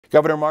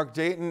Governor Mark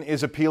Dayton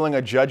is appealing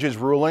a judge's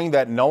ruling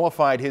that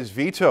nullified his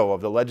veto of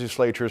the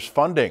legislature's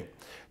funding.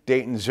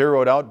 Dayton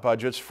zeroed out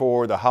budgets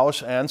for the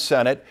House and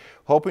Senate,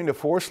 hoping to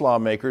force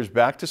lawmakers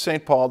back to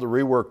St. Paul to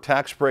rework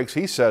tax breaks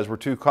he says were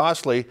too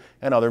costly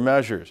and other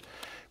measures.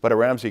 But a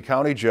Ramsey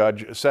County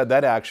judge said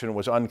that action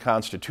was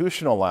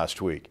unconstitutional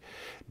last week.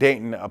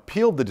 Dayton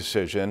appealed the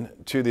decision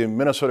to the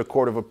Minnesota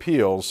Court of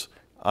Appeals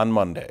on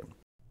Monday.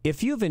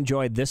 If you've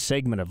enjoyed this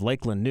segment of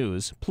Lakeland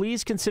News,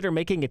 please consider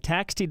making a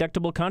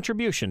tax-deductible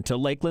contribution to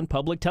Lakeland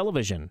Public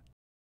Television.